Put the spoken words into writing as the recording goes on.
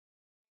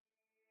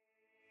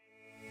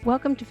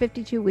Welcome to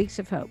 52 Weeks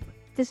of Hope.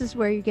 This is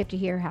where you get to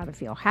hear how to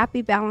feel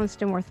happy,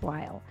 balanced, and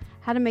worthwhile,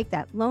 how to make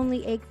that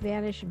lonely ache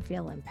vanish and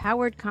feel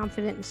empowered,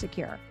 confident, and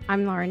secure.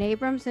 I'm Lauren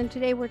Abrams, and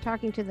today we're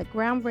talking to the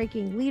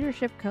groundbreaking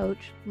leadership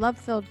coach,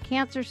 love-filled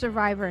cancer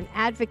survivor, and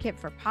advocate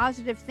for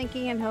positive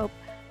thinking and hope,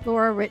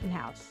 Laura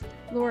Rittenhouse.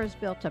 Laura's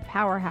built a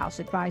powerhouse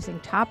advising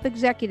top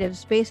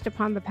executives based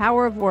upon the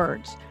power of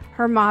words.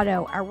 Her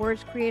motto, "Our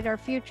words create our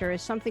future,"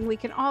 is something we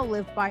can all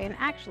live by, and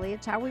actually,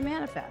 it's how we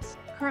manifest.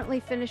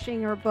 Currently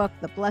finishing her book,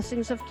 The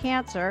Blessings of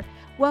Cancer.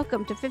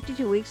 Welcome to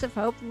 52 Weeks of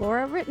Hope,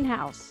 Laura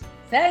Rittenhouse.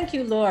 Thank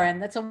you, Lauren.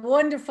 That's a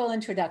wonderful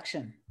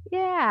introduction.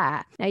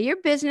 Yeah. Now, your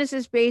business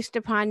is based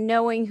upon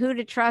knowing who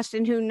to trust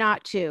and who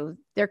not to.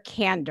 Their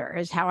candor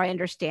is how I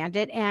understand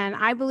it. And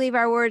I believe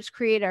our words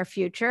create our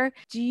future.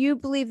 Do you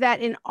believe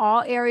that in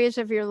all areas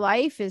of your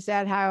life? Is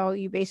that how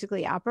you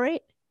basically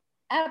operate?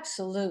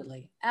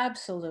 Absolutely.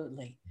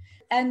 Absolutely.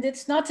 And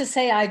it's not to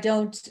say I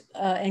don't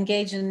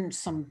engage in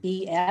some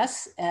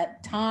BS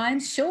at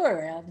times.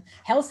 Sure,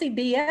 healthy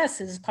BS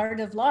is part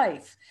of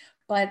life.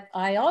 But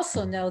I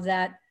also know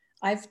that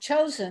I've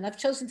chosen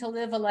to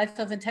live a life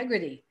of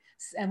integrity.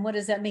 And what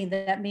does that mean?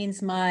 That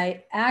means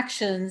my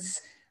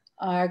actions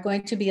are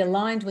going to be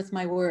aligned with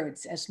my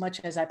words as much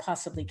as I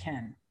possibly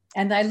can.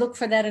 And I look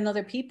for that in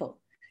other people.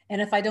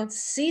 And if I don't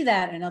see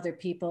that in other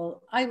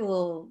people, I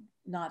will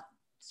not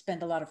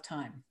spend a lot of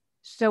time.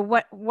 So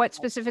what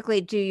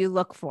specifically do you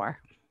look for?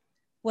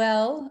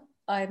 Well,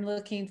 I'm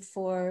looking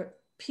for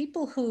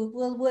people who,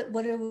 well,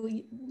 what are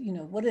we,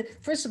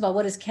 first of all,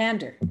 what is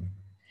candor?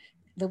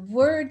 The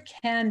word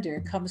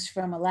candor comes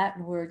from a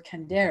Latin word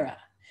candere,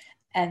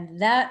 and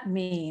that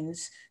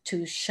means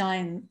to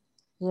shine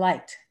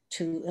light,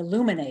 to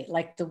illuminate,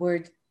 like the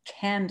word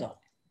candle.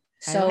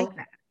 So like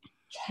that.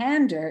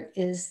 Candor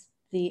is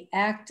the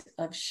act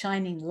of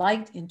shining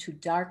light into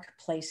dark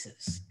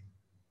places.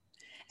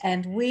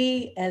 And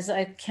we, I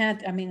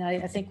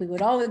think we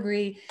would all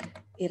agree,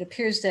 it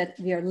appears that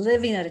we are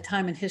living at a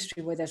time in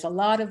history where there's a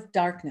lot of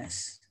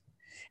darkness,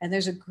 and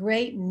there's a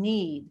great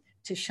need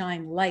to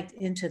shine light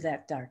into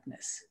that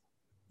darkness.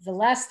 The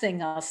last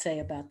thing I'll say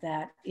about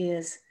that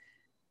is,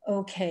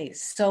 okay,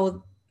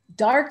 so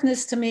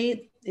darkness to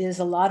me is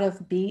a lot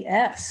of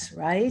BS,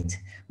 right?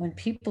 When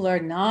people are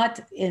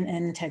not in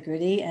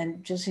integrity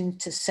and just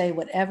to say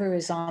whatever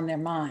is on their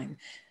mind.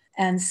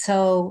 And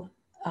so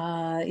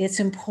it's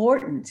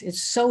important.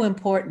 It's so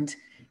important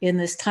in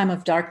this time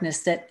of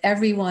darkness that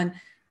everyone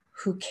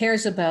who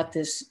cares about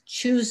this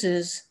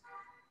chooses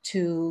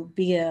to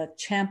be a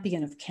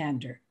champion of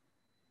candor.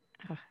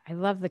 Oh, I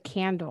love the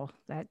candle.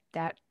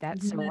 That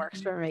so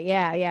works for me.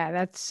 Yeah,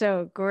 that's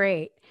so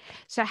great.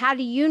 So how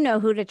do you know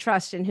who to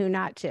trust and who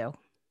not to?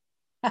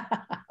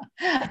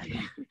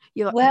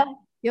 You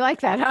like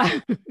that,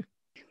 huh?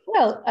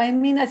 Well, I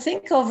mean, I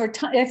think over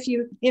time, if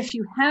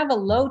you have a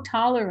low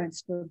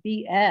tolerance for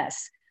BS,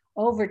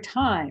 over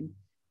time,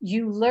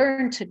 you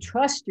learn to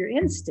trust your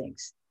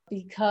instincts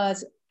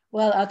because,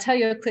 well, I'll tell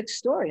you a quick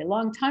story. A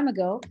long time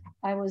ago,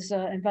 I was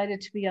invited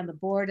to be on the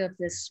board of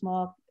this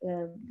small,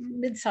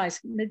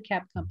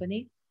 mid-cap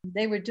company.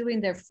 They were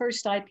doing their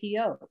first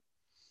IPO.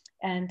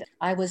 And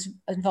I was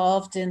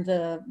involved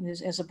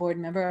as a board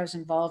member, I was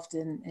involved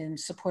in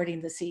supporting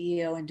the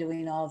CEO and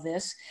doing all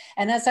this.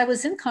 And as I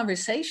was in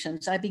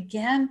conversations, I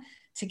began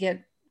to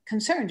get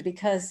concerned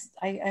because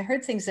I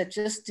heard things that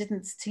just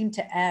didn't seem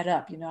to add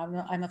up. You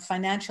know, I'm a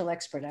financial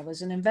expert. I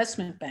was an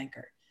investment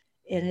banker.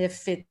 And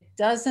if it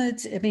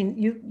doesn't, I mean,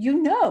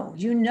 you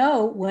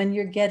know when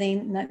you're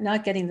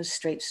not getting the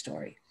straight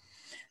story.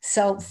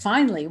 So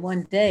finally,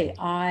 one day,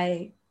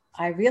 I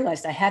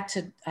realized I had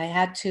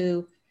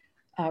to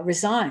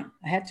resign.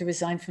 I had to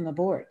resign from the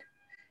board.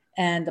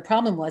 And the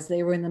problem was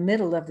they were in the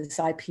middle of this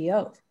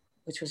IPO,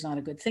 which was not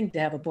a good thing to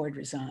have a board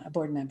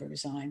member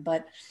resign.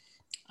 But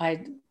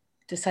I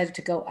decided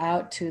to go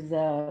out to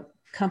the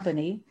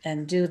company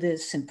and do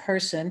this in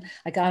person.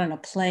 I got on a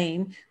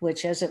plane,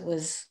 which as it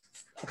was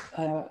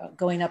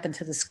going up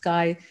into the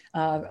sky,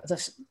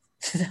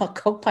 the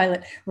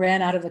co-pilot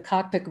ran out of the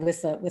cockpit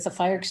with a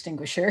fire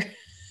extinguisher.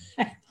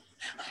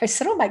 I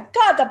said, "Oh my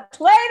God, the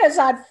plane is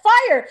on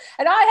fire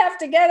and I have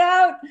to get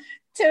out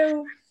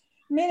to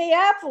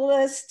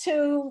Minneapolis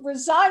to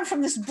resign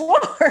from this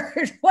board.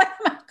 What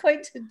am I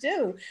going to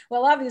do?"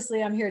 Well,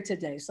 obviously I'm here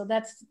today, so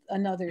that's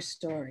another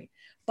story.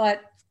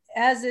 But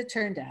as it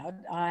turned out,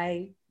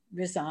 I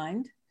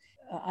resigned.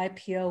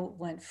 IPO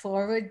went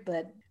forward,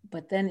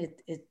 but then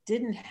it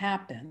didn't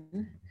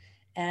happen.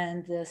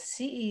 And the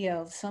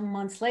CEO, some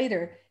months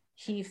later,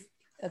 he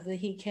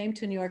came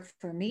to New York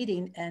for a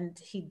meeting and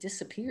he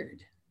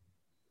disappeared.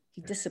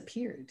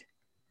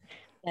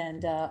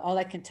 And all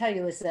I can tell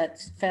you is that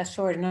fast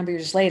forward a number of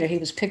years later, he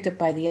was picked up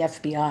by the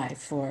FBI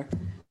for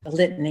a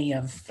litany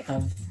of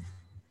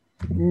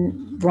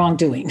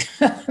wrongdoing.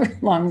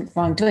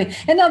 wrongdoing.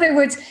 In other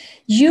words,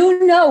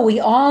 we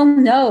all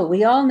know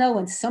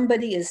when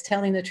somebody is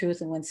telling the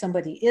truth and when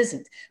somebody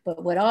isn't.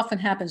 But what often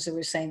happens is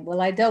we're saying,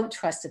 well, I don't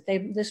trust it.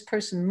 This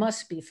person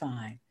must be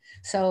fine.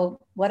 So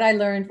what I've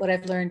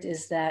learned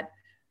is that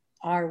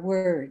our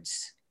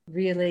words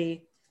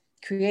really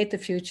create the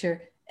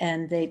future,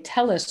 and they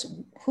tell us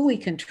who we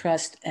can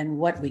trust and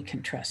what we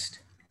can trust.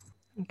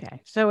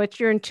 Okay. So it's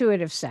your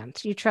intuitive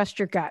sense. You trust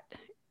your gut.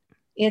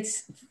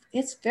 It's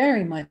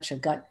very much a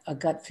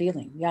gut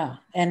feeling. Yeah.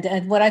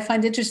 And what I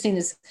find interesting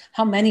is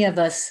how many of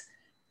us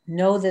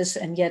know this,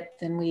 and yet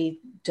then we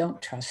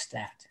don't trust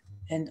that.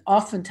 And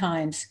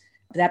oftentimes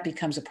that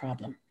becomes a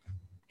problem.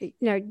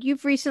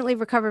 You've recently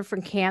recovered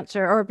from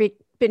cancer or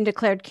been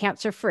declared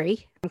cancer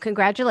free.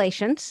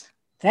 Congratulations.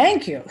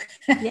 Thank you.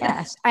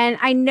 Yes. And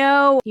I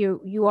know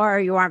you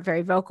aren't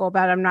very vocal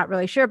about it. I'm not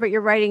really sure, but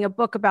you're writing a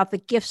book about the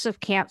gifts of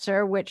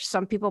cancer, which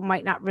some people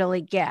might not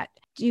really get.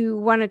 Do you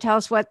want to tell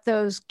us what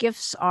those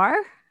gifts are?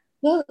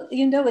 Well,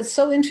 it's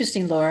so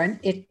interesting, Lauren.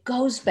 It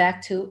goes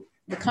back to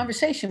the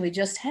conversation we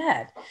just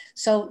had.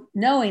 So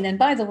knowing, and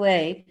by the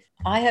way,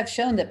 I have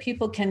shown that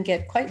people can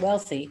get quite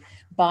wealthy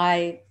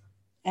by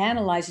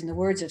analyzing the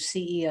words of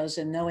CEOs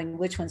and knowing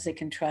which ones they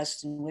can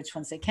trust and which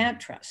ones they can't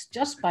trust,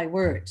 just by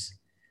words.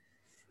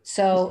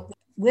 So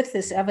with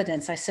this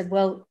evidence, I said,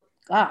 well,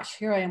 gosh,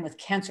 here I am with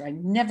cancer. I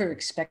never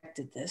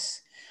expected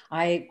this.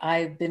 I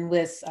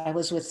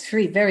was with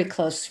 3 very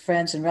close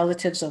friends and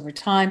relatives over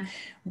time,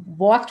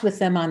 walked with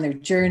them on their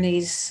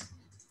journeys.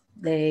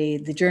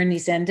 The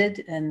journeys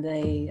ended and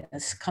they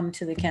succumbed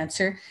to the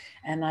cancer.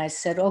 And I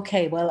said,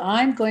 okay, well,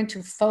 I'm going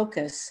to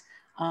focus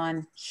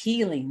on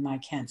healing my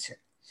cancer.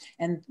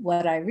 And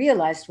what I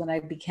realized when I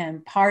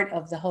became part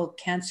of the whole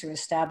cancer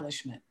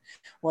establishment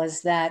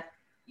was that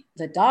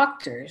the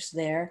doctors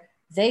there,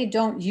 they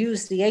don't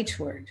use the H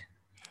word.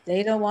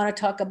 They don't want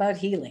to talk about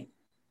healing.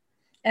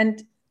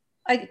 And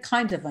I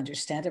kind of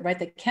understand it, right?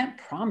 They can't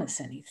promise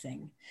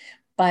anything.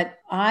 But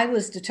I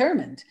was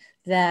determined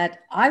that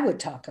I would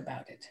talk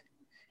about it.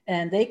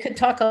 And they could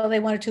talk all they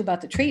wanted to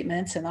about the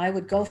treatments, and I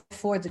would go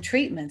for the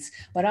treatments,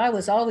 but I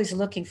was always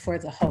looking for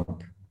the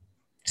hope.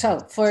 So,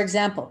 for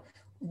example,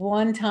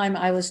 one time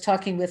I was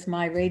talking with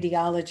my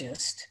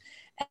radiologist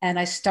and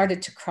I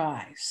started to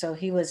cry. So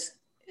it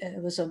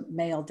was a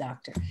male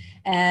doctor,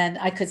 and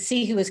I could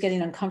see he was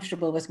getting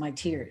uncomfortable with my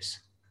tears.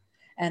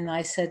 And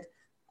I said,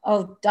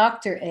 oh,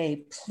 Dr.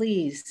 A,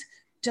 please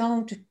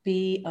don't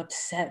be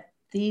upset.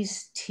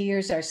 These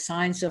tears are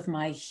signs of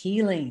my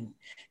healing.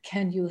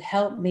 Can you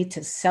help me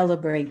to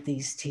celebrate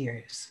these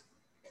tears?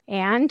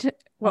 And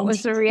what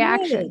was the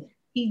reaction?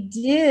 He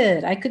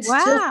did. I could still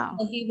Wow.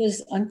 feel he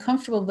was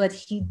uncomfortable, but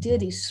he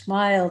did. He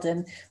smiled,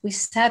 and we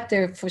sat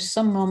there for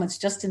some moments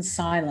just in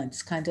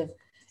silence, kind of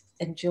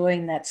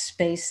enjoying that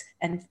space.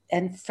 And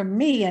for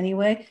me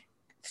anyway,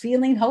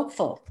 feeling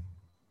hopeful.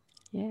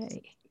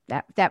 Yay.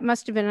 That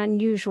must have been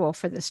unusual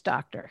for this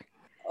doctor.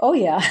 Oh,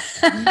 yeah.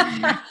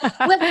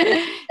 Well,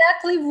 that's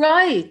exactly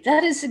right.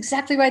 That is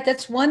exactly right.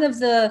 That's one of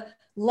the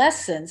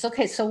lessons.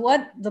 Okay, so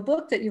what the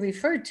book that you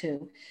referred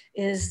to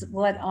is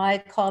what I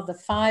call the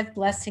 5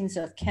 blessings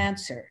of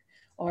cancer,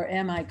 or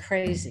Am I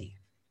Crazy?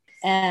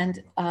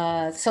 And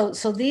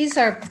so these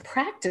are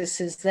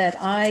practices that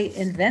I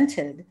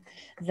invented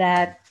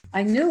that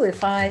I knew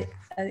if I,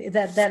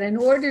 that in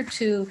order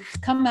to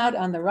come out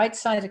on the right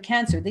side of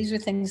cancer, these are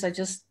things I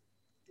just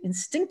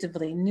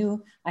instinctively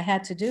knew I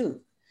had to do.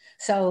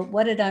 So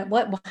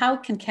how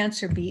can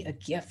cancer be a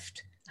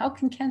gift? How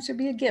can cancer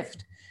be a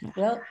gift?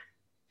 Well,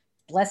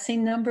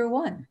 blessing number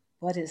 1,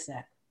 what is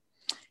that?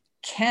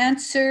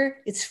 Cancer,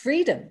 it's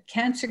freedom.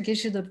 Cancer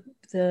gives you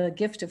the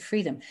gift of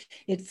freedom.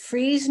 It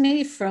frees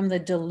me from the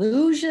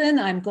delusion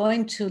I'm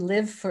going to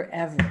live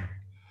forever.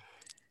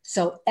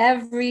 So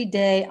every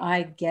day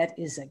I get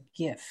is a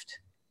gift.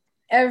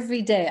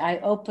 Every day I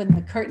open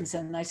the curtains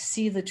and I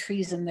see the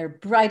trees and they're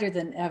brighter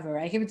than ever.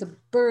 I hear the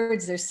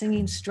birds, they're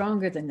singing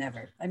stronger than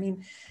ever. I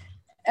mean,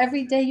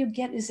 every day you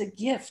get is a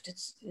gift.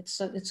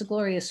 It's a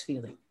glorious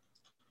feeling.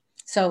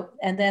 So,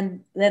 and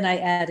then I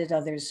added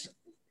others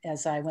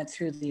as I went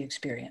through the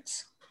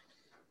experience.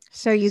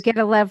 So you get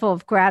a level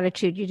of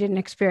gratitude you didn't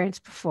experience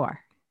before.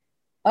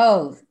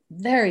 Oh,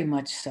 very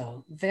much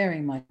so.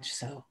 Very much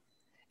so.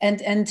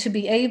 And to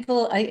be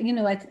able, I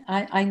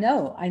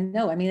know. I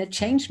mean, it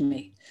changed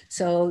me.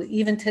 So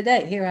even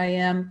today, here I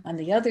am on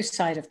the other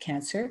side of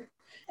cancer,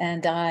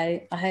 and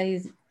I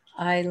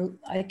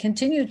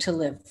continue to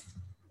live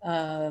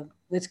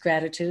with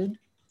gratitude,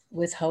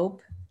 with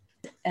hope,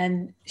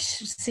 and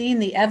seeing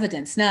the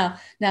evidence. Now,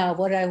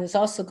 what I was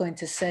also going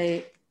to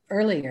say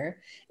earlier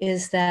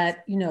is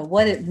that,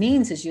 what it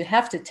means is you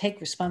have to take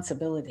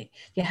responsibility.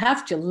 You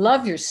have to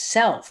love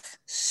yourself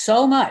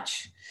so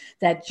much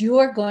that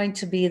you're going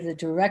to be the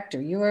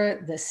director.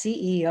 You're the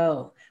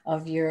CEO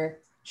of your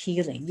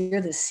healing.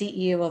 You're the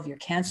CEO of your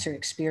cancer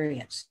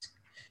experience.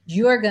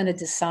 You're going to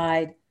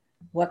decide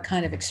what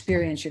kind of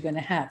experience you're going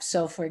to have.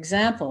 So, for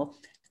example,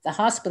 the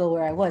hospital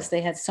where I was, they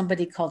had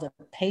somebody called a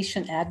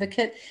patient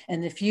advocate.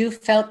 And if you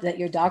felt that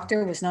your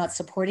doctor was not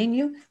supporting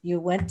you, you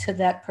went to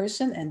that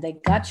person and they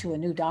got you a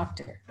new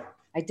doctor.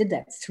 I did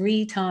that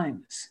 3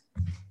 times.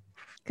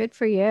 Good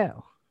for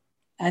you.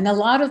 And a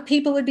lot of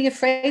people would be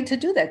afraid to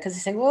do that because they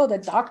say, well, the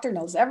doctor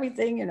knows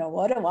everything,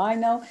 what do I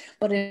know?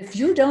 But if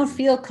you don't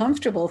feel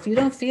comfortable, if you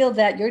don't feel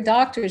that your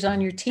doctor is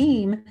on your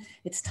team,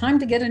 it's time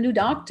to get a new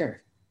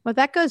doctor. Well,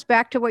 that goes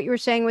back to what you were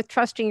saying with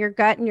trusting your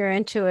gut and your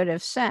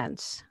intuitive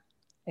sense.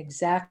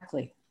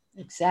 Exactly.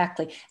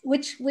 Exactly.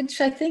 Which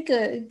I think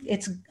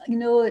it's,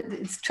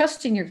 it's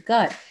trusting your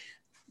gut,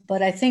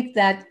 but I think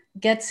that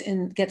gets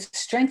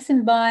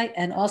strengthened by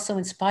and also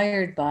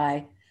inspired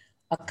by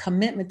a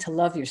commitment to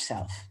love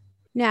yourself.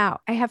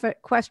 Now, I have a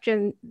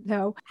question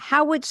though.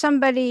 How would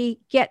somebody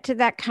get to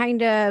that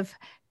kind of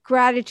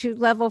gratitude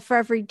level for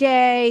every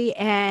day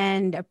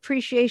and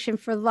appreciation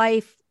for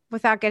life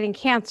without getting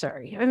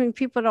cancer? I mean,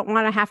 people don't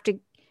want to have to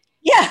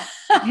Yeah.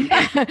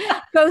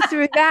 go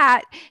through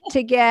that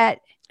to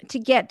get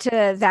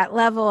to that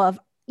level of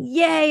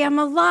yay, I'm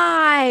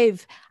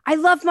alive. I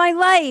love my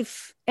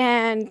life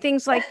and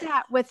things like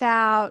that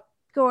without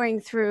going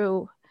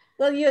through.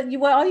 Well,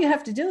 all you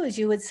have to do is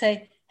you would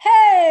say,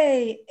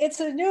 hey, it's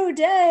a new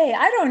day.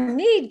 I don't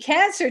need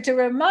cancer to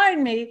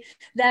remind me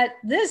that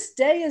this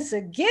day is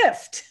a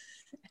gift.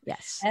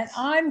 Yes. And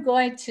I'm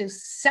going to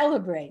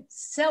celebrate.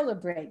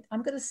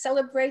 I'm going to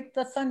celebrate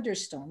the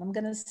thunderstorm. I'm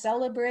going to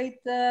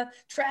celebrate the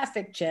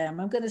traffic jam.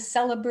 I'm going to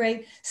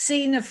celebrate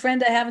seeing a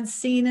friend I haven't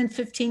seen in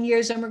 15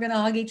 years, and we're going to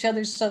hug each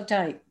other so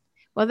tight.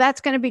 Well,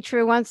 that's going to be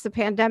true once the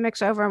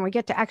pandemic's over and we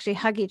get to actually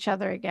hug each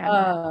other again.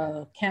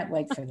 Oh, can't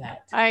wait for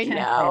that. I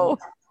know.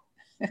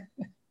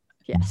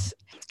 Yes.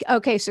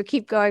 Okay, so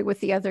keep going with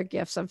the other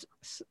gifts.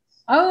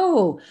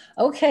 Oh,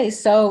 okay.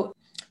 So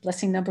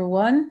blessing number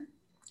 1.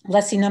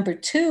 Blessing number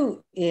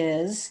 2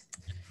 is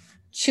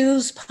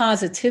choose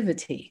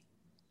positivity.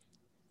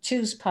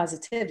 Choose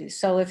positivity.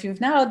 So if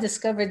you've now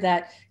discovered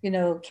that,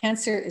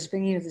 cancer is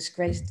bringing you this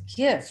great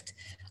gift,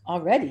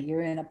 already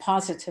you're in a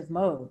positive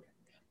mode.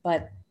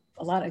 But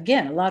a lot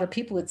of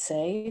people would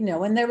say,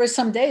 and there were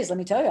some days, let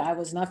me tell you, I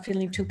was not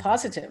feeling too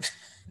positive.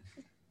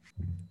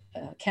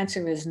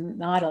 Cancer is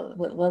not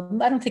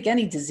I don't think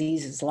any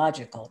disease is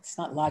logical. It's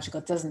not logical.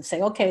 It doesn't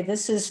say, okay,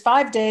 this is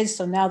 5 days,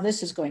 so now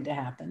this is going to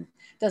happen.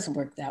 It doesn't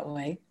work that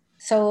way.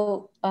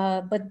 So,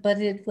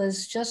 but it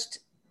was just,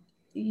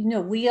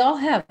 we all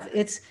have,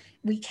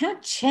 we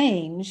can't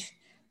change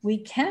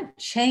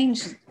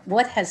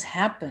what has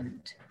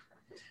happened,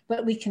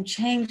 but we can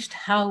change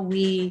how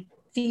we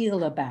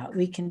feel about,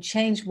 we can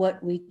change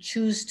what we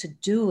choose to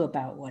do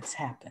about what's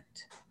happened.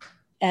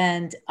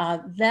 And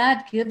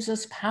that gives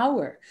us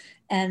power.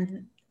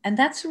 And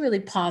that's a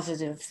really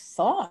positive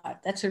thought.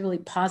 That's a really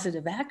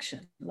positive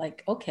action.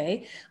 Like,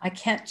 okay, I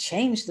can't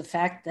change the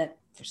fact that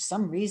for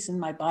some reason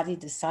my body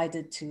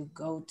decided to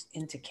go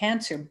into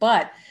cancer,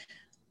 but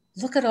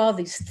look at all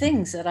these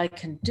things that I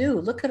can do.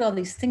 Look at all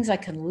these things I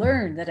can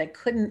learn that I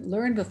couldn't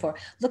learn before.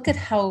 Look at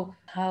how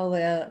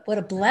what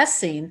a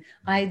blessing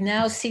I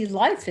now see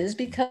life is,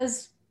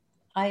 because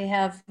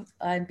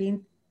I'm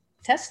being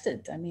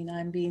tested. I mean,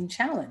 I'm being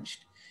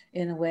challenged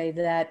in a way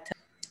that,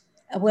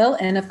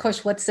 and of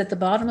course, what's at the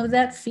bottom of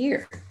that?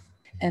 Fear.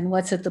 And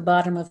what's at the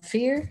bottom of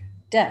fear?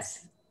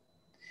 Death.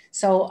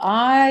 So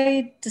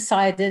I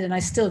decided, and I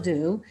still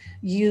do,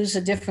 use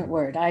a different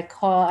word. I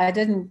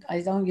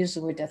don't use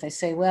the word death. I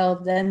say, well,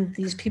 then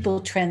these people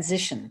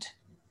transitioned.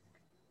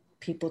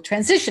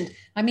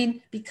 I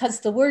mean, because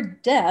the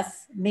word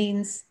death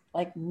means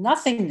like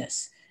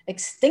nothingness,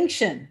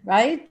 extinction,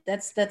 right?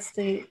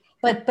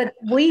 But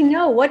we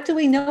know, what do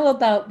we know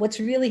about what's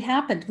really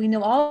happened? We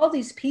know all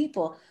these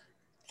people,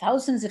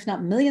 thousands, if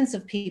not millions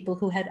of people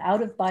who had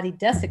out-of-body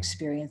death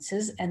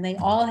experiences, and they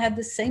all had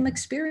the same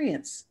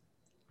experience.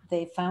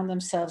 They found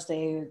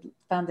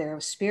their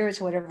spirits,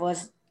 whatever it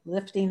was,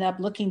 lifting up,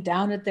 looking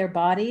down at their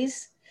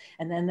bodies.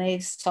 And then they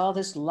saw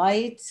this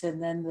light,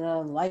 and then the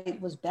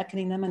light was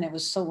beckoning them, and it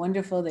was so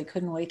wonderful. They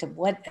couldn't wait to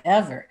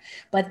whatever.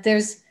 But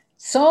there's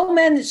so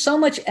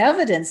much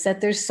evidence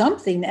that there's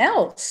something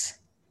else.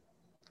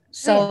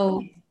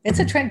 So it's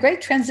a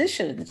great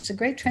transition. It's a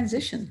great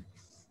transition.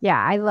 Yeah,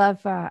 I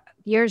love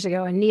years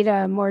ago,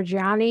 Anita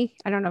Moorjani.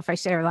 I don't know if I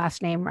say her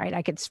last name right.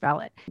 I could spell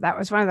it. That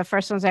was one of the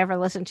first ones I ever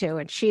listened to.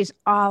 And she's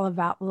all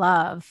about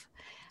love.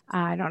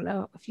 I don't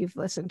know if you've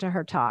listened to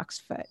her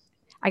talks, but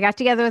I got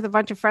together with a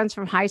bunch of friends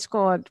from high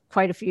school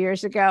quite a few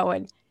years ago.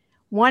 And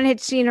one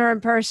had seen her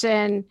in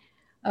person.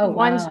 Oh,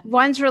 wow.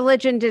 One's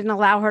religion didn't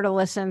allow her to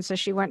listen, so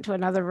she went to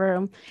another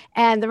room,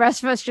 and the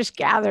rest of us just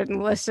gathered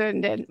and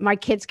listened. And my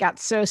kids got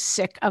so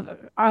sick of,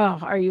 oh,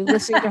 are you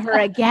listening to her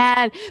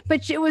again?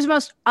 But it was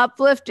most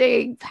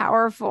uplifting,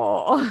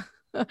 powerful.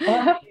 Well,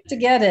 I have to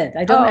get it.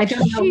 I don't know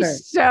her.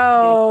 She's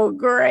so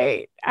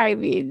great. I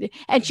mean,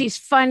 and she's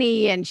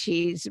funny and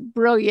she's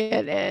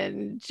brilliant,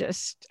 and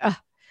just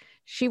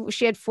she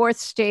had 4th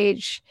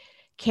stage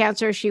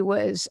cancer. She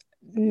was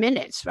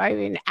minutes,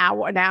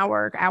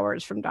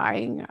 hours from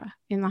dying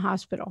in the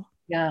hospital.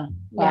 Yeah.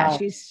 Wow.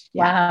 She's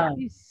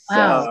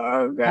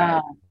so good.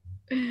 Wow.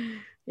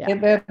 Yeah.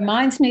 It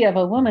reminds me of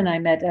a woman I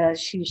met.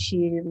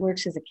 She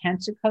works as a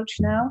cancer coach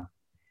now.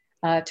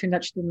 Turned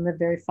out she didn't live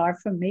very far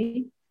from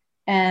me.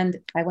 And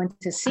I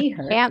went to see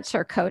her.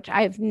 Cancer coach.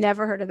 I've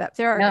never heard of that.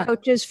 There are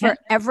coaches for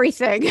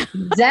everything.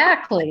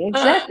 Exactly.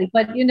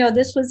 But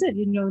this was it.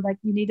 Like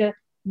you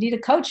need a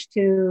coach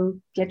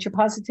to get your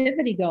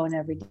positivity going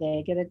every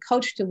day. Get a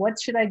coach to what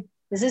should I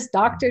is this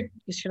doctor,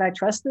 should I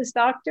trust this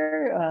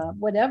doctor?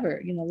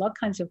 Whatever, all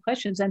kinds of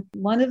questions. And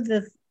one of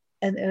the,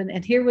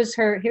 and here's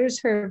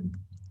her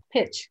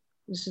pitch.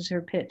 This is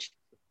her pitch.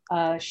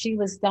 She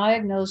was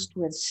diagnosed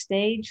with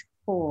stage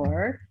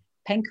 4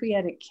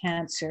 pancreatic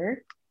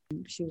cancer.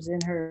 She was in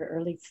her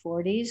early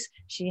 40s.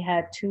 She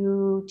had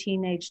 2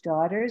 teenage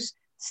daughters.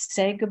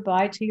 Say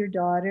goodbye to your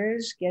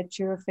daughters, get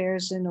your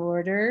affairs in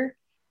order.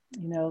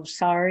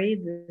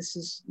 Sorry, this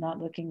is not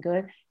looking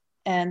good.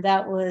 And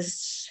that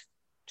was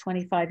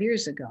 25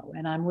 years ago.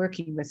 And I'm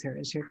working with her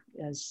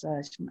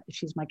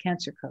she's my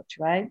cancer coach,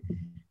 right?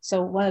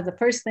 So one of the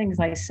first things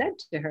I said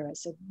to her, I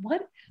said,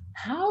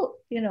 how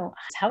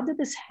did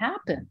this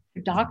happen?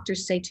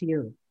 Doctors say to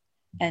you.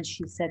 And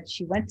she said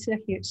she went to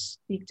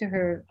speak to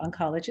her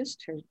oncologist,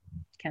 her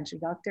cancer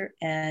doctor.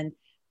 And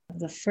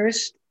the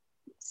first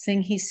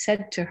thing he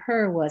said to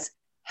her was,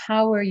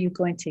 how are you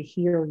going to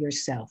heal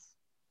yourself?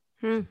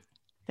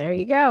 There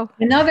you go.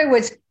 In other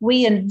words,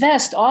 we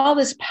invest all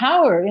this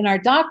power in our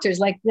doctors,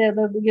 like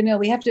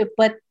we have to,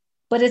 but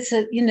it's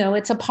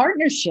a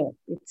partnership.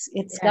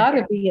 It's got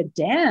to be a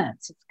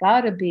dance. It's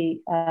got to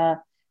be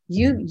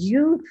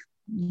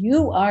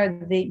you are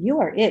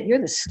it.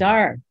 You're the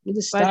star. You're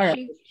the star of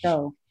the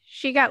show.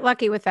 She got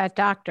lucky with that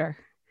doctor.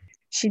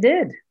 She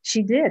did.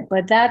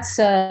 But that's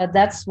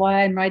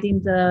why I'm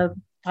writing the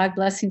 5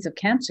 Blessings of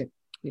Cancer.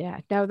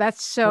 Yeah, no,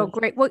 that's so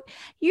great. Well,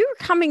 you're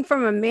coming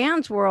from a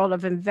man's world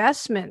of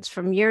investments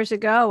from years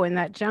ago in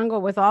that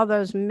jungle with all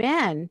those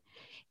men.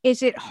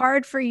 Is it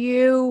hard for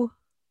you?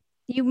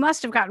 You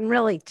must have gotten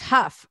really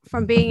tough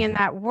from being in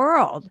that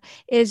world.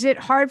 Is it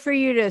hard for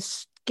you to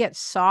get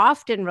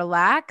soft and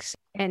relax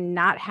and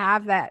not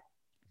have that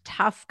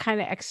tough kind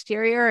of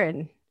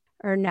exterior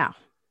or no?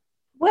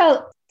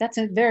 Well, that's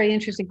a very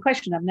interesting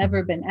question. I've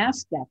never been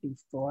asked that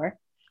before.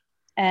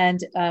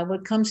 And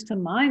what comes to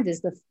mind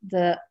is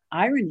the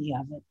irony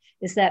of it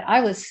is that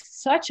I was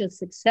such a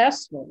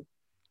successful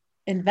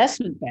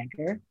investment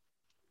banker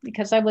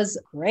because I was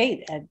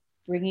great at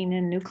bringing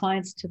in new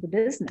clients to the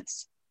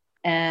business.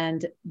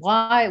 And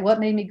what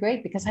made me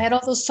great? Because I had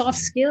all those soft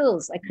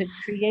skills. I could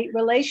create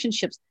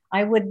relationships.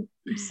 I would,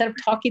 instead of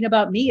talking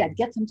about me, I'd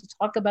get them to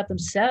talk about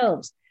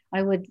themselves.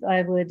 I would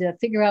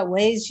figure out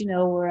ways,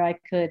 where I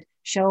could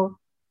show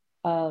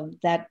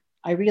that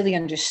I really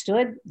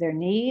understood their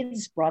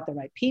needs, brought the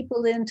right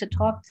people in to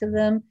talk to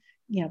them,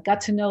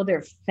 got to know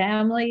their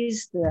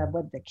families,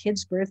 the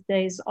kids'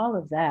 birthdays, all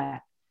of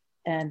that.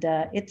 And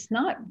it's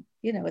not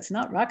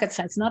rocket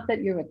science. It's not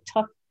that you're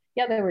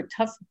there were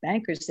tough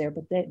bankers there,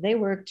 but they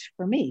worked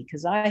for me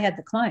because I had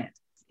the client.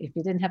 If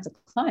you didn't have the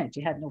client,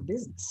 you had no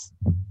business.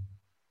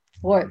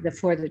 For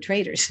the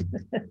traders,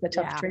 the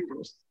tough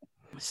traders.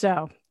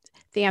 So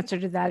the answer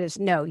to that is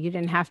no, you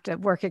didn't have to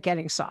work at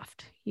getting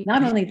soft.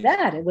 Not only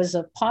that, it was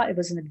an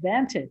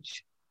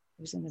advantage.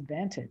 It was an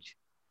advantage.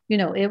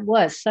 It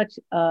was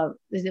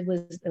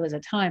a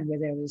time where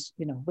there was,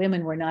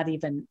 women were not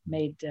even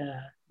made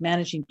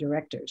managing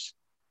directors.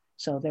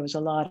 So there was a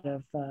lot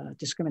of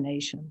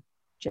discrimination,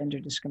 gender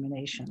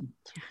discrimination.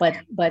 But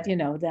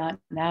that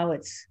now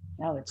it's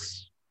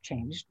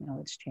changed. Now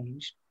it's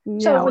changed.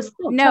 No,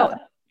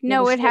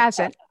 it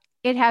hasn't.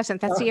 It hasn't.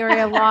 That's the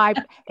area of law.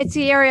 It's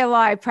the area of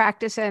law I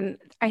practice, and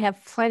I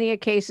have plenty of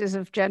cases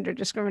of gender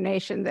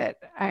discrimination that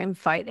I'm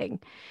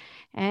fighting,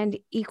 and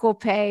equal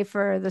pay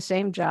for the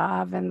same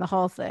job and the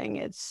whole thing.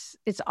 It's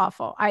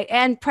awful.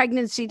 And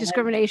pregnancy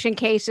discrimination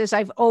cases.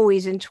 I've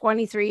always, in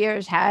 23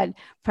 years, had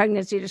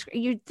pregnancy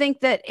discrimination. You'd think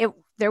that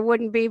there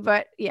wouldn't be,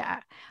 but yeah.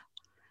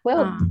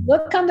 Well,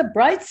 look on the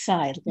bright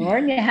side,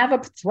 Lauren. You have a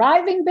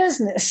thriving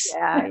business.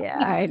 Yeah,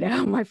 I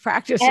know. My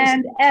practice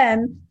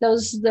and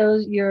those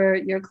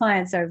your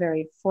clients are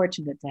very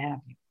fortunate to have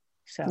you.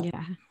 So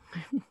yeah,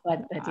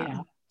 but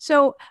yeah.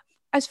 So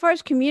as far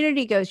as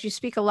community goes, you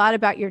speak a lot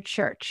about your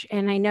church,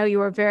 and I know you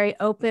were very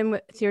open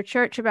with your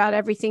church about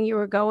everything you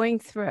were going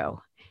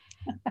through.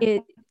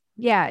 I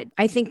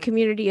think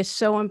community is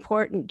so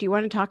important. Do you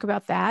want to talk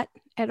about that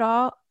at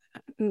all?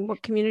 And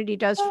what community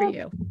does for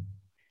you?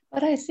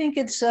 But I think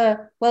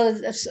there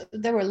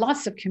were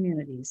lots of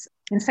communities.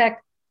 In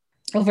fact,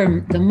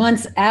 over the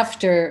months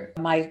after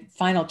my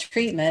final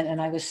treatment,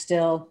 and I was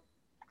still,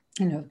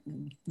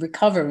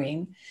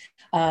 recovering,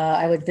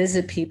 I would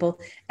visit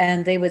people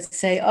and they would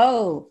say,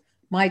 "Oh,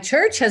 my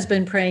church has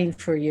been praying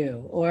for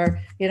you,"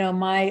 or,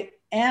 my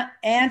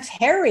Aunt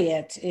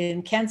Harriet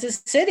in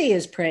Kansas City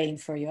is praying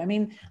for you. I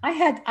mean, I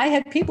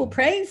had people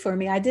praying for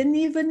me I didn't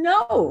even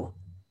know.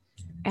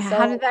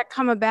 How did that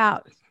come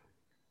about?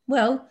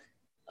 Well,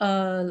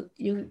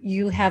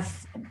 you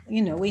have,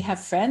 we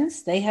have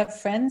friends, they have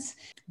friends.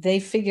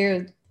 They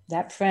figure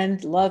that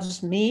friend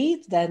loves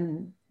me,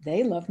 then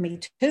they love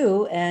me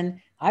too. And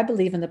I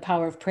believe in the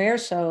power of prayer.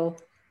 So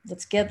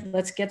let's get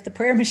the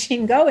prayer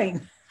machine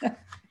going.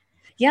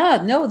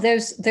 Yeah, no,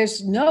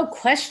 there's no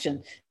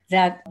question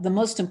that the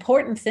most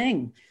important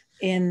thing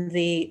in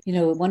the,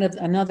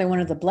 another one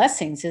of the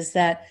blessings is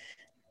that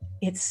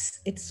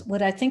it's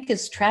what I think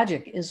is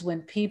tragic is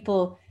when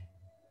people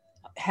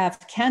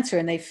have cancer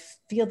and they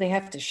feel they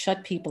have to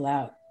shut people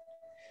out.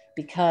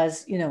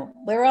 because, you know,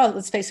 we're all,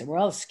 let's face it, we're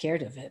all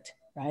scared of it,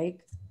 right?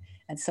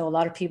 And so a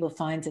lot of people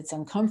find it's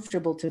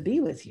uncomfortable to be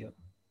with you.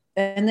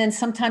 And then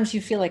sometimes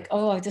you feel like,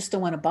 oh, I just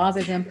don't want to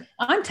bother them.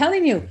 I'm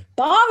telling you,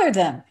 bother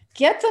them.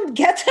 Get them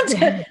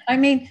to, I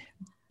mean,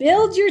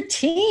 build your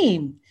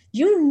team.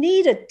 You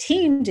need a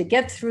team to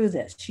get through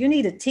this. You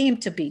need a team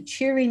to be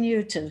cheering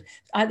you to.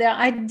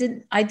 I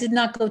did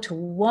not go to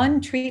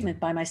one treatment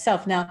by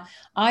myself. Now,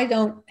 I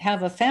don't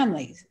have a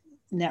family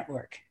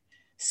network.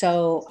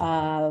 So,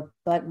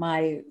 but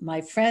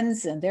my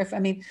friends and their, I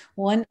mean,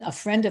 a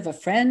friend of a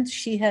friend,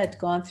 she had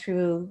gone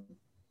through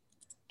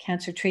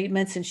cancer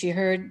treatments, and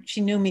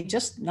she knew me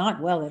just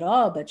not well at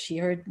all, but she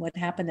heard what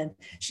happened, and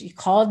she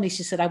called me.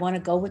 She said, I want to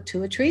go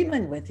to a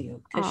treatment with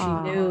you,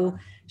 because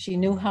she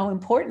knew how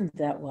important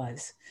that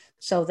was.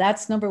 So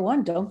that's number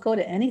one. Don't go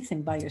to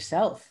anything by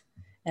yourself,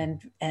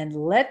 and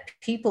let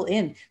people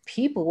in.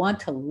 People want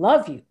to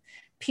love you.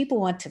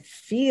 People want to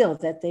feel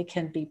that they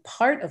can be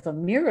part of a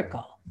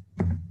miracle.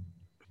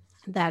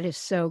 That is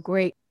so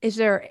great. Is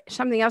there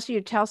something else you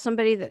tell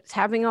somebody that's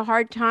having a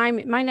hard time?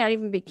 It might not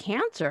even be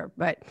cancer,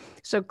 but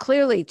so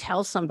clearly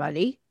tell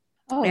somebody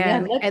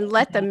and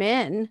let them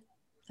in.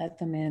 Let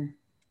them in.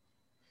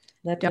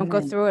 Don't go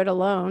through it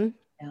alone.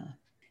 Yeah.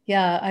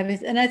 Yeah.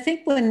 And I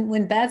think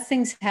when bad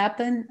things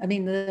happen, I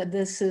mean,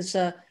 this is,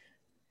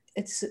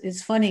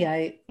 it's funny.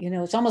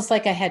 It's almost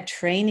like I had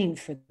training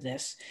for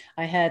this.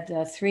 I had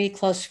 3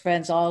 close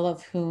friends, all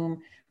of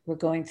whom were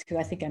going through,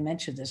 I think I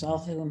mentioned this, all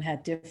of whom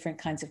had different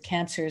kinds of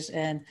cancers,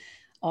 and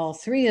all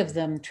 3 of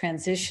them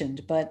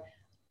transitioned. But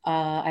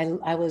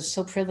I was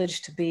so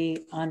privileged to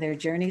be on their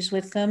journeys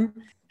with them,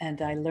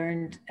 and I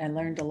learned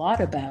a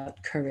lot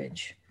about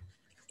courage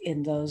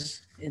in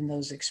those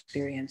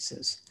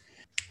experiences.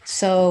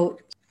 So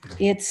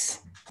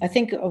I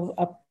think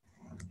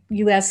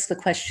you asked the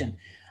question.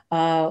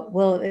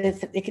 Well,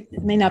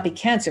 it may not be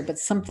cancer, but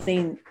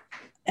something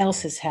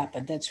else has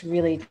happened that's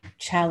really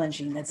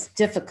challenging, that's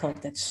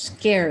difficult, that's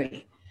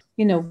scary.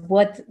 You know,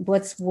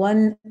 what's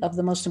one of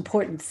the most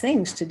important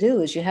things to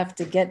do is you have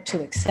to get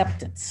to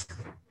acceptance.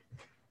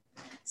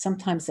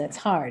 Sometimes that's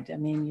hard. I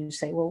mean, you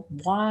say, well,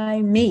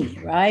 why me,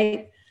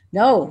 right?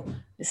 No,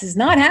 this is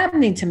not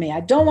happening to me.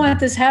 I don't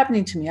want this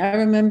happening to me. I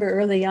remember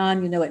early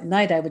on, at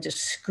night, I would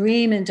just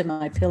scream into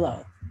my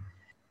pillow.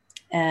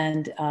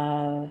 And,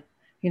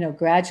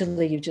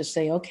 gradually you just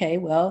say, okay,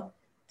 well,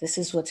 this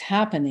is what's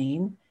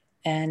happening.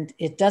 And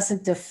it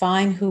doesn't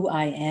define who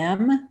I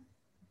am,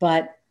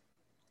 but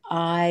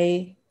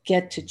I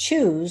get to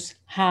choose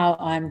how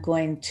I'm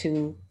going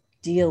to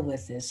deal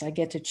with this. I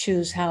get to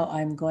choose how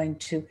I'm going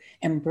to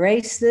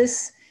embrace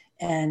this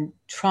and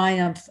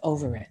triumph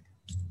over it.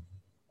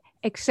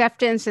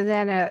 Acceptance and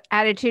then an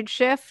attitude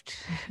shift.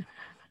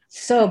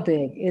 So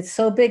big. It's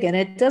so big. And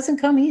it doesn't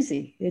come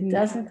easy. It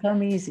doesn't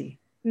come easy.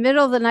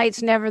 Middle of the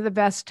night's never the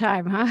best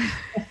time, huh?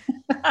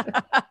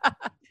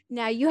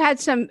 Now, you had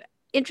some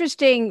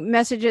interesting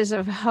messages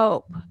of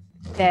hope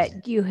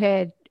that you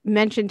had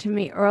mentioned to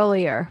me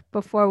earlier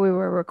before we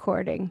were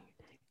recording,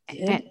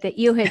 that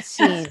you had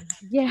seen.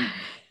 Yeah.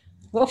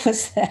 What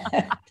was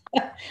that?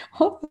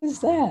 What was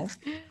that?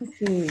 Let's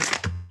see.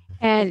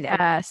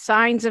 And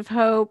signs of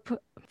hope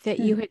that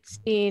you had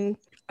seen.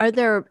 Are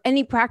there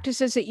any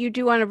practices that you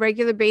do on a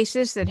regular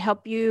basis that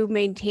help you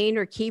maintain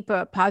or keep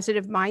a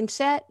positive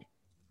mindset?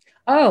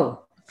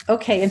 Oh,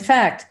 okay. In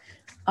fact,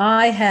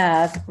 I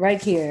have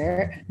right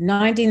here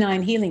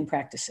 99 healing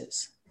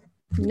practices.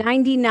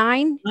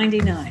 99?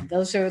 99.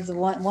 Those are the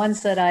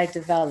ones that I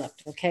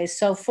developed. Okay.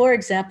 So, for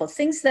example,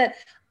 things that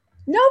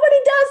nobody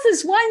does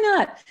this.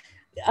 Why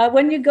not?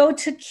 When you go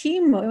to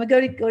chemo, go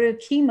to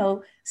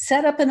chemo,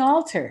 set up an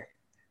altar.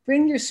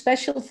 Bring your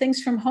special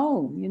things from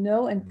home,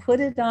 and put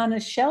it on a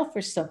shelf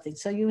or something.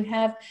 So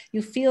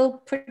you feel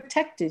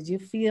protected. You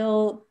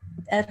feel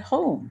at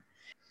home.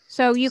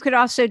 So you could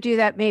also do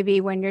that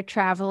maybe when you're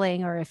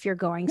traveling, or if you're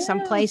going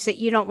someplace that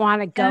you don't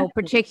want to go,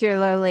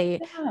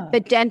 particularly the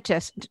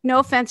dentist. No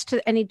offense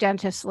to any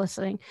dentist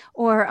listening,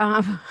 or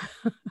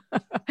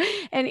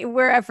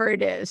wherever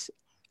it is,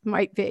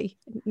 might be.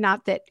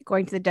 Not that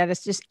going to the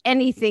dentist is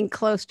anything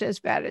close to as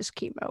bad as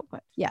chemo,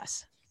 but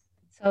yes.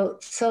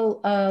 So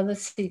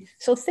let's see.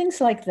 So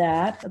things like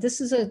that. This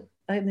is an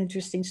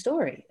interesting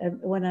story.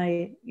 When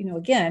I,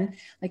 again,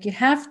 like you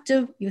have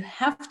to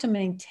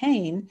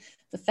maintain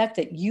the fact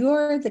that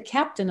you're the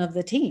captain of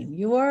the team.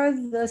 You are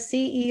the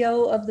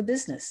CEO of the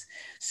business.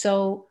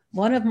 So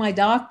one of my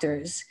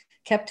doctors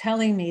kept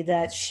telling me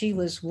that she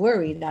was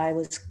worried I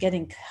was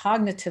getting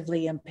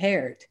cognitively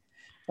impaired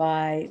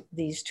by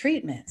these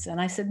treatments.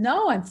 And I said,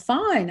 no, I'm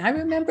fine. I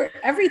remember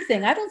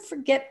everything. I don't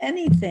forget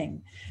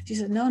anything. She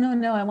said, no,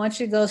 I want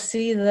you to go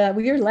see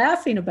you're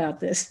laughing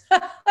about this.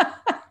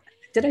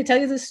 Did I tell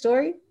you this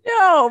story?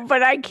 No,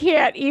 but I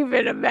can't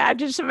even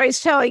imagine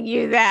somebody's telling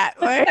you that.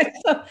 Right?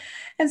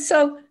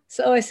 So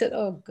I said,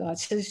 oh God.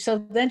 So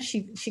then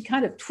she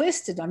kind of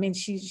twisted. I mean,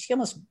 she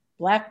almost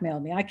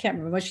blackmailed me. I can't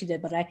remember what she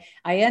did, but I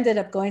ended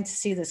up going to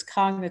see this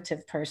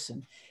cognitive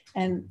person.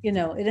 And,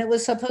 and it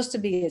was supposed to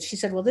be, she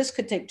said, well, this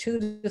could take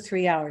 2 to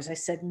 3 hours. I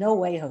said, no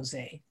way,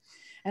 Jose.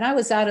 And I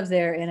was out of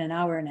there in an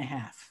hour and a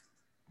half.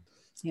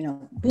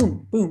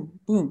 Boom, boom,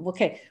 boom.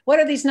 Okay, what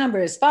are these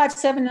numbers?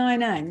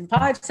 5799,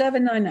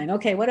 5799.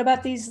 Okay, what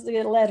about these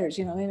letters?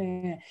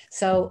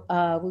 So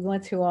we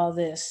went through all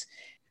this.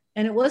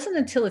 And it wasn't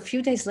until a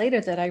few days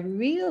later that I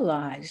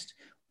realized,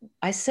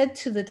 I said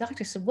to the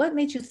doctor, what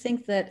made you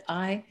think that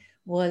I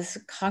was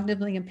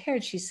cognitively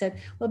impaired? She said,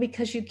 well,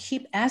 because you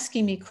keep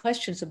asking me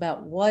questions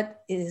about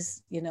what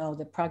is,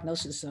 the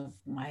prognosis of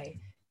my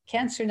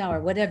cancer now or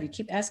whatever. You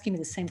keep asking me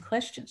the same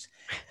questions.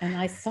 And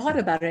I thought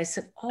about it. I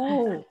said,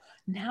 oh,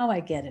 now I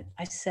get it.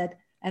 I said,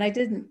 and I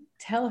didn't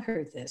tell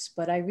her this,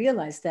 but I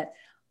realized that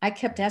I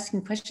kept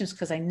asking questions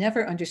because I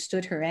never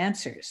understood her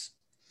answers.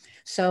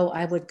 So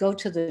I would go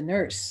to the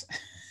nurse.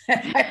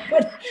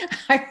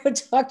 I would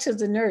talk to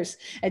the nurse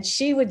and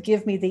she would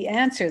give me the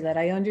answer that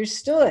I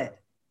understood.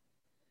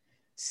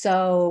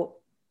 So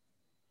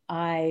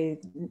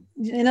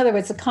in other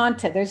words,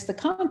 there's the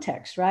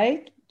context,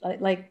 right?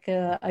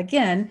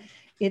 Again,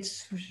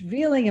 it's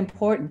really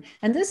important.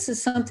 And this is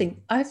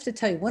something I have to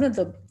tell you,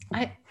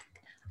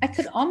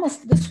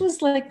 this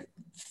was like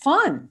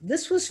fun.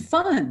 This was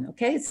fun.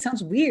 Okay. It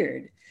sounds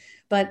weird.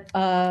 But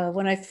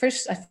when I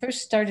first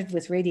started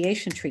with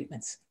radiation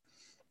treatments,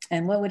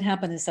 and what would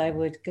happen is I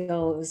would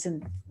go, it was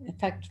in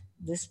fact,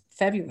 this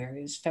February,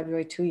 it was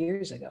February 2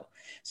 years ago.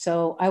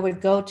 So I would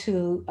go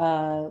to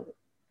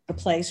the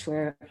place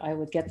where I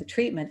would get the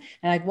treatment,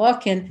 and I'd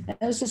walk in, and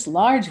there was this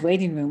large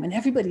waiting room, and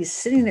everybody's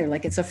sitting there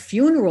like it's a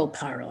funeral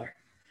parlor.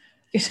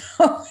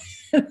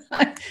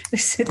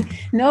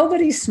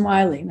 Nobody's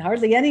smiling,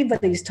 hardly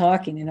anybody's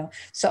talking,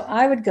 So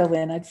I would go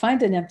in, I'd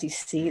find an empty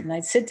seat and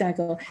I'd sit down and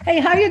go, hey,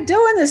 how you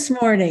doing this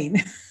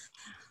morning?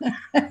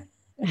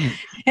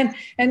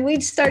 and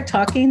we'd start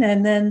talking,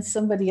 and then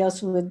somebody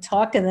else would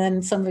talk, and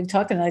then somebody would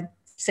talk, and I'd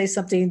say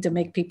something to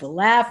make people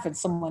laugh, and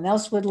someone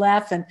else would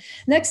laugh. And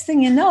next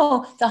thing you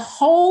know, the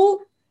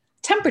whole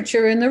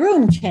temperature in the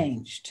room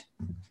changed.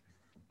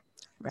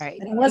 Right.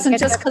 And it wasn't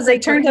just because they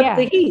turned up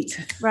the heat.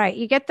 Right.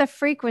 You get the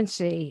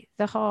frequency,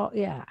 the whole,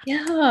 yeah.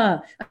 Yeah.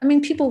 I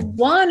mean, people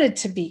wanted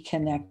to be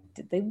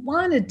connected. They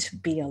wanted to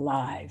be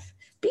alive.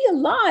 Be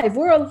alive.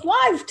 We're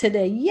alive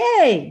today.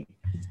 Yay.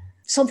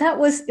 So it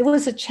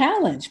was a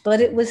challenge,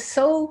 but it was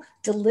so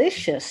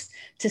delicious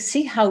to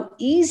see how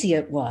easy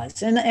it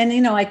was. And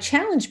I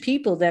challenge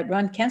people that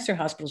run cancer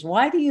hospitals.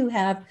 Why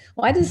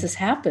does this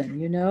happen?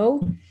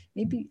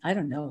 Maybe, I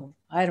don't know.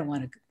 I don't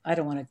want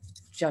to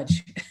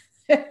judge,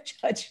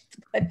 but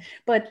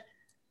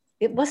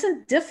it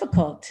wasn't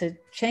difficult to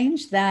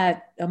change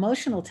that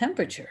emotional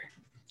temperature.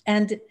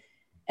 And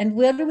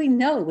what do we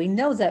know? We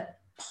know that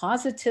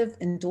positive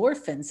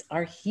endorphins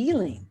are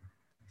healing.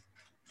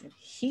 They're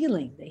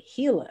healing. They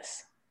heal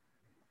us.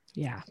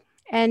 Yeah.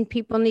 And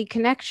people need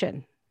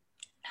connection.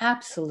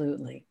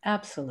 Absolutely.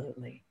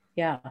 Absolutely.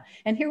 Yeah.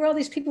 And here were all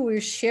these people who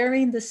were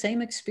sharing the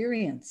same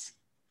experience.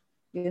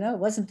 It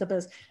wasn't the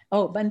best.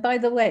 Oh, and by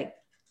the way,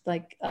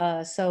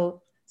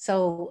 little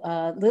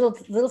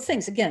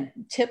things, again,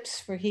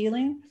 tips for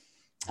healing.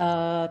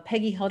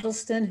 Peggy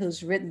Huddleston,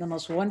 who's written the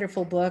most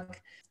wonderful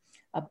book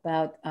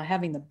about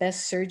having the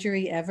best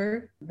surgery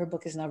ever. Her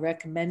book is now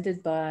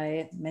recommended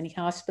by many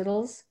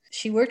hospitals.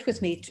 She worked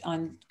with me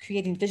on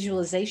creating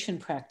visualization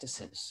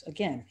practices,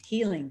 again,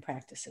 healing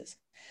practices.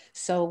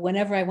 So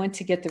whenever I went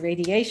to get the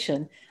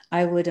radiation,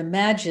 I would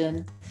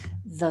imagine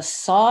the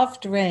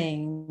soft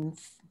rain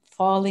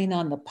falling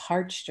on the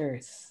parched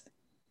earth.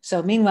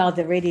 So meanwhile,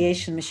 the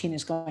radiation machine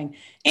is going,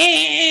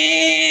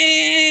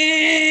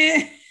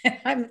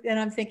 and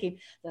I'm thinking,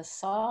 the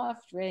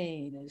soft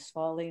rain is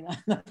falling on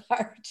the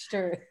parched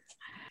earth.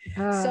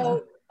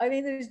 So, I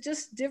mean, there's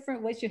just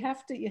different ways. You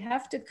have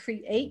to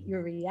create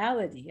your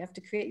reality. You have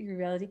to create your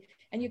reality,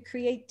 and you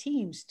create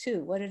teams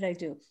too. What did I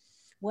do?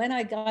 When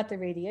I got the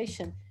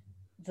radiation,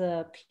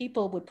 the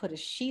people would put a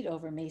sheet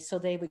over me so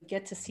they would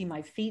get to see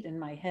my feet and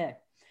my head.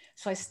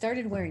 So I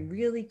started wearing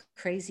really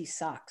crazy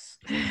socks.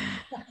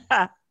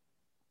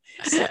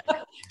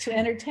 To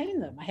entertain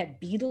them. I had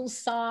Beatles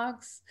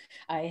socks.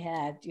 I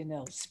had,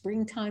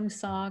 springtime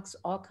socks,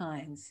 all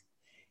kinds.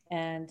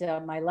 And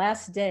my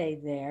last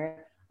day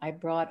there, I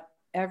brought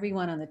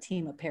everyone on the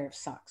team a pair of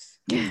socks.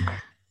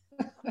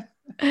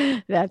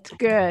 That's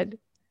good.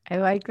 I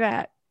like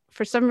that.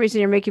 For some reason,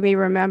 you're making me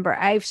remember.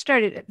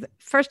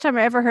 First time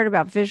I ever heard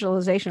about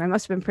visualization, I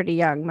must have been pretty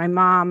young. My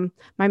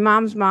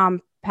mom's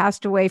mom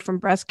passed away from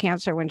breast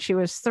cancer when she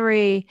was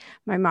 3.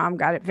 My mom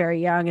got it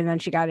very young, and then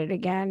she got it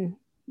again,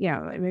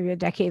 maybe a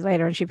decade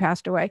later, and she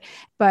passed away.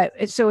 But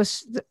I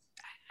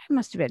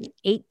must have been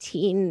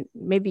 18,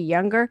 maybe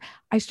younger.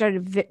 I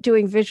started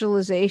doing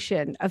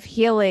visualization of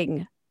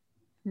healing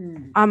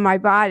on my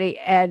body.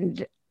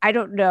 And I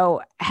don't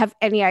have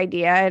any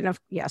idea. And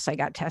yes, I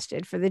got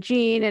tested for the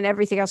gene and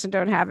everything else and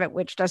don't have it,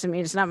 which doesn't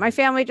mean it's not my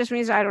family. It just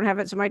means I don't have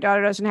it. So my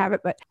daughter doesn't have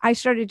it. But I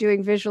started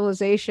doing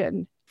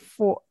visualization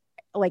for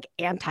like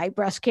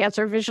anti-breast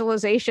cancer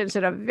visualizations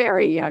at a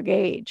very young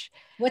age.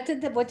 What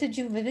did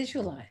you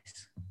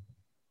visualize?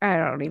 I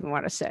don't even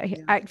want to say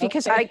Yeah.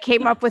 because Okay. I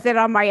came up with it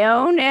on my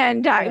own,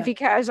 and Yeah.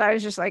 because I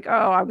was just like,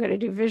 oh, I'm going to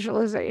do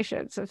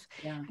visualizations.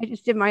 Yeah. I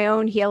just did my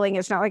own healing.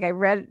 It's not like I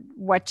read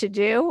what to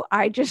do.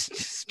 I just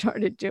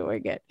started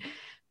doing it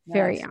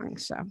very Nice. young.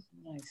 So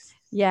Nice.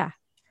 yeah,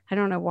 I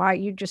don't know why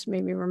you just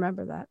made me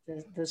remember that.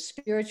 The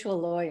spiritual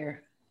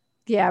lawyer.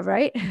 Yeah,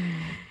 right.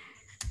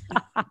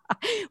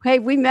 Hey,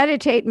 we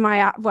meditate in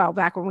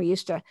back when we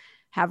used to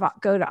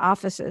go to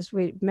offices,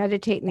 we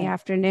meditate in the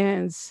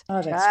afternoons.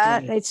 Oh,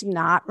 that's great. It's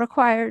not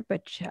required,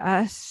 but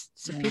just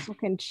so people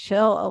can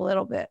chill a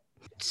little bit.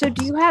 So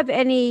do you have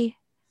any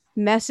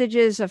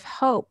messages of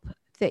hope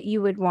that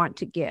you would want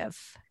to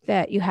give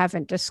that you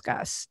haven't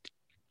discussed?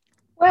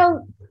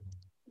 Well,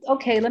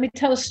 okay, let me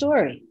tell a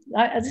story.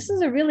 This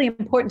is a really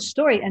important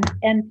story,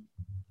 and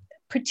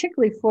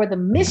particularly for the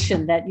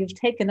mission that you've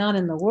taken on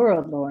in the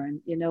world,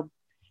 Lauren.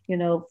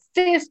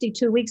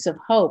 52 weeks of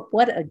hope.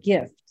 What a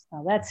gift!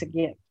 Now that's a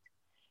gift.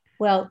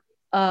 Well,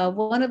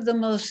 one of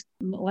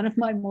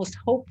my most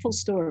hopeful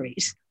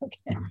stories.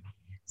 Okay,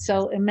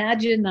 so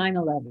imagine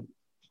 9/11.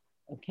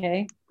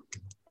 Okay,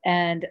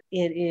 and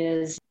it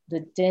is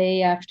the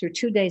day after,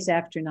 2 days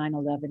after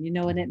 9/11.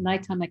 And at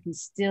nighttime I can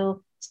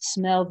still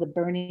smell the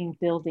burning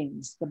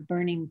buildings, the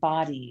burning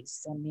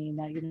bodies. I mean,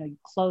 you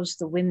close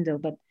the window,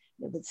 but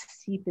it would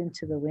seep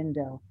into the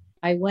window.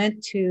 I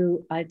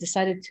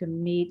decided to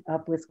meet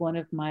up with one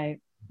of my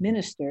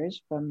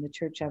ministers from the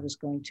church I was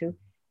going to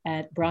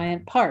at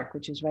Bryant Park,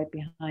 which is right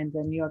behind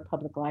the New York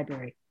Public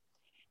Library.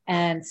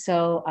 And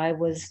so I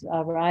was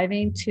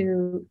arriving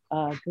to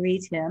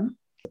greet him.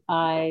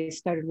 I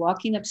started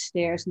walking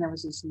upstairs, and there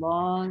was this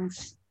long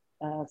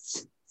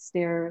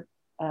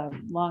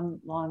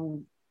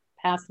long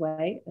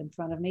pathway in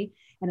front of me.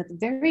 And at the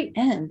very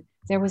end,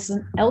 there was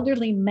an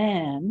elderly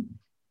man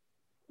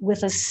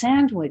with a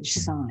sandwich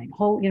sign,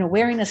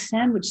 wearing a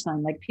sandwich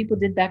sign like people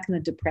did back in the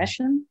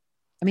Depression.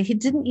 I mean, he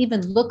didn't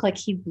even look like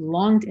he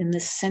belonged in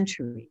this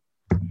century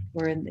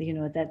or in,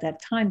 that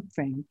time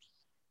frame.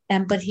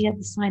 But he had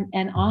the sign,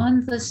 and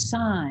on the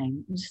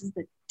sign, this is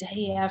the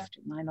day after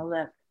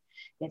 9/11,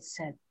 it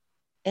said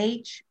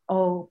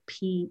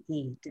HOPE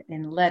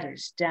in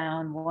letters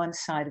down one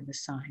side of the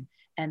sign.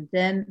 And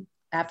then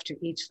after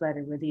each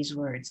letter were these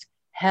words: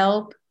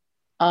 help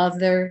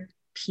other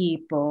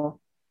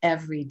people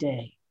every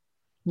day.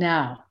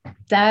 Now,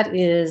 that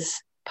is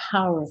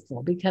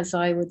powerful, because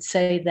I would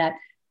say that,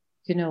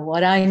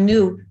 what I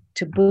knew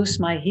to boost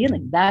my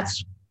healing,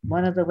 that's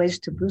one of the ways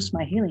to boost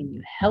my healing.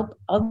 You help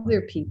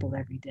other people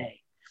every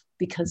day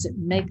because it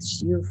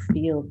makes you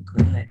feel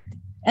good,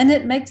 and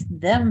it makes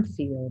them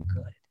feel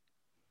good.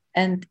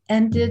 And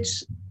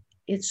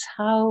it's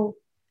how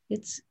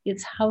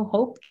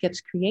hope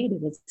gets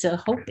created. It's a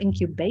hope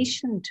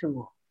incubation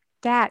tool.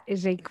 That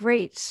is a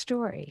great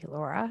story,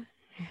 Laura.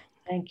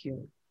 Thank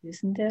you.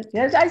 Isn't it?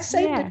 Yes, I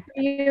saved it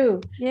for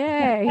you.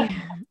 Yay.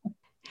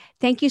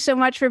 Thank you so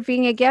much for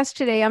being a guest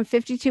today on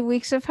 52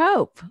 Weeks of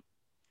Hope.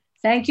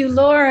 Thank you,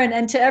 Lauren.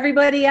 And to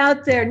everybody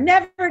out there,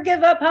 never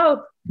give up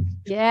hope.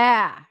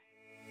 Yeah.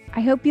 I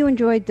hope you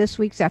enjoyed this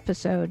week's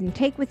episode and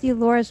take with you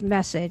Laura's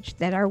message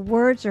that our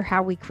words are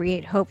how we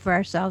create hope for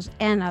ourselves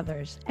and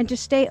others, and to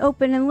stay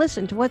open and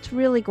listen to what's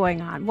really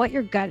going on, what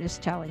your gut is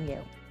telling you.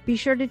 Be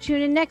sure to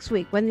tune in next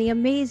week when the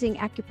amazing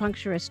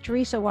acupuncturist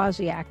Teresa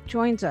Wozniak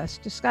joins us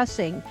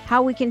discussing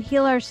how we can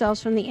heal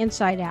ourselves from the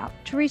inside out.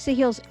 Teresa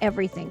heals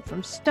everything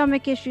from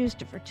stomach issues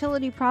to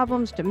fertility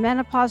problems to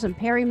menopause and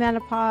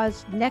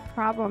perimenopause, neck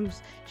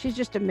problems. She's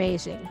just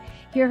amazing.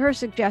 Hear her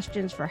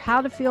suggestions for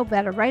how to feel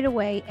better right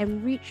away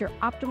and reach your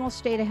optimal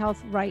state of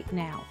health right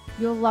now.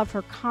 You'll love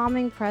her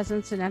calming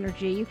presence and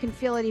energy. You can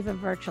feel it even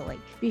virtually.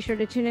 Be sure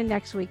to tune in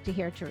next week to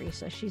hear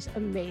Teresa. She's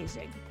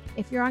amazing.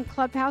 If you're on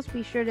Clubhouse,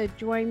 be sure to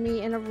join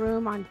me in a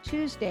room on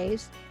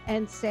Tuesdays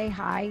and say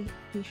hi.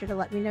 Be sure to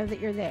let me know that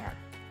you're there.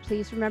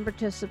 Please remember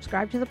to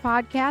subscribe to the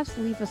podcast,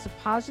 leave us a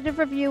positive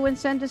review, and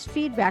send us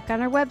feedback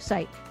on our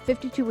website,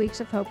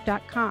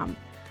 52weeksofhope.com.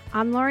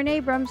 I'm Lauren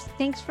Abrams.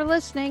 Thanks for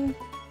listening.